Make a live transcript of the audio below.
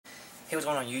Hey, what's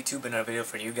going on YouTube? Another video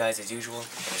for you guys as usual.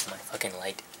 Here's my fucking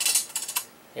light.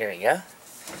 There we go.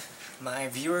 My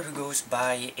viewer who goes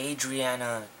by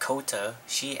Adriana Cota,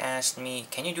 she asked me,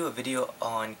 can you do a video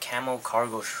on camo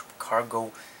cargo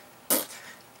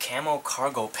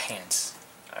pants?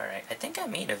 Alright, I think I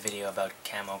made a video about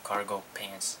camo cargo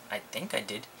pants. I think I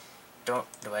did. I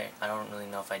don't really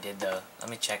know if I did though. Let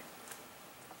me check.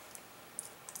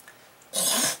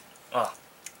 Oh.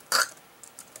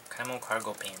 Camo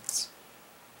cargo pants.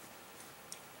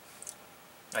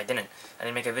 I didn't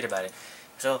make a video about it.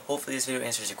 So hopefully this video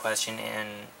answers your question.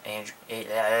 And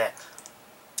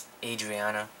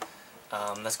Adriana,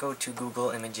 let's go to Google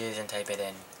Images and type it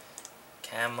in.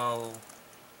 Camo.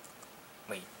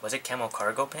 Wait, was it camo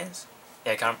cargo pants?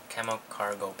 Yeah, camo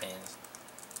cargo pants.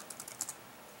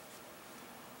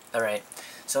 Alright,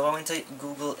 so I went to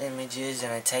Google Images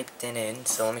and I typed it in.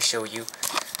 So let me show you.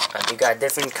 They got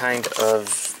different kind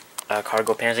of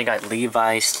cargo pants. They got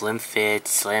Levi's, Slim Fit,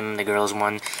 Slim, the girls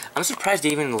one. I'm surprised they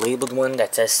even labeled one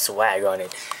that says swag on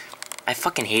it. I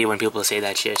fucking hate it when people say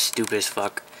that shit. Stupid as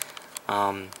fuck.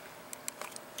 But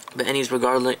anyways,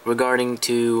 regarding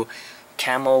to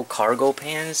camo cargo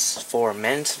pants for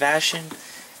men's fashion,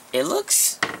 it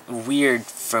looks weird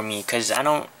for me because I'm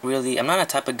not a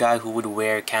type of guy who would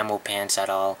wear camo pants at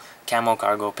all. Camo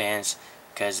cargo pants,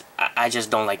 because I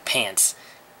just don't like pants,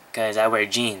 because I wear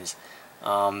jeans.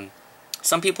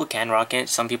 Some people can rock it,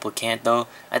 some people can't though.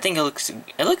 I think it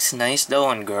looks nice though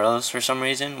on girls for some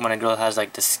reason. When a girl has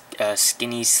like the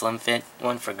skinny slim fit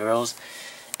one for girls,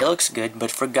 it looks good. But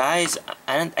for guys,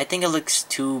 I think it looks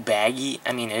too baggy.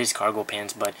 I mean, it is cargo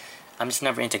pants, but I'm just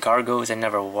never into cargos. I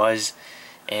never was.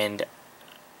 And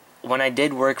when I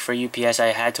did work for UPS,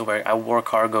 I wore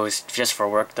cargos just for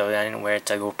work though. I didn't wear it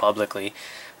to go publicly,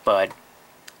 but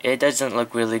it doesn't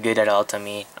look really good at all to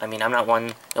me. I mean, I'm not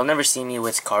one. You'll never see me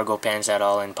with cargo pants at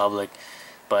all in public.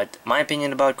 But my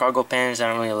opinion about cargo pants, I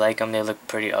don't really like them. They look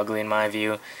pretty ugly in my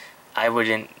view. I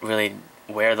wouldn't really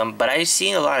wear them. But I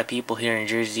see a lot of people here in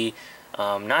Jersey.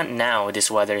 Not now, this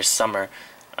weather is summer.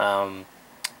 I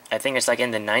think it's like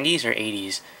in the 90s or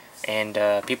 80s.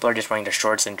 And people are just wearing their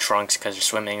shorts and trunks because they're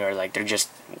swimming or like they're just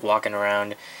walking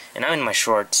around. And I'm in my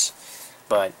shorts.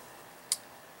 But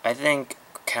I think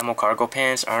camo cargo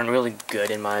pants aren't really good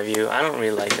in my view. I don't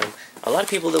really like them. A lot of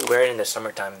people that wear it in the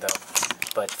summertime though.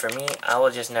 But for me, I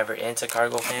was just never into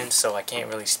cargo pants, so I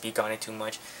can't really speak on it too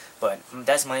much. But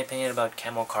that's my opinion about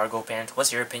camo cargo pants.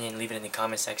 What's your opinion? Leave it in the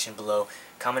comment section below.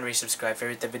 Comment, rate, subscribe,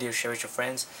 favorite the video, share with your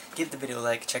friends. Give the video a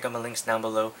like. Check out my links down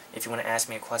below. If you want to ask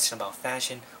me a question about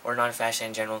fashion or non-fashion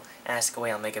in general, ask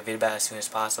away. I'll make a video about it as soon as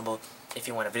possible. If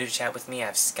you want a video chat with me, I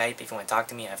have Skype. If you want to talk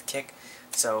to me, I have Keek.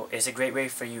 So it's a great way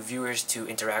for you viewers to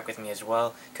interact with me as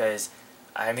well, because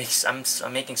I'm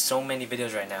making so many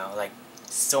videos right now, like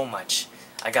so much.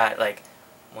 I got like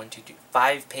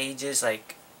 5 pages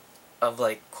like of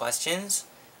like questions,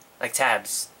 like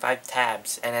tabs, 5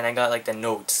 tabs, and then I got like the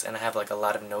notes, and I have like a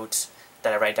lot of notes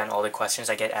that I write down all the questions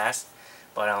I get asked.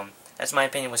 But that's my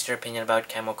opinion. What's your opinion about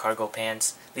camo cargo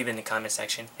pants? Leave it in the comment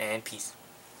section, and peace.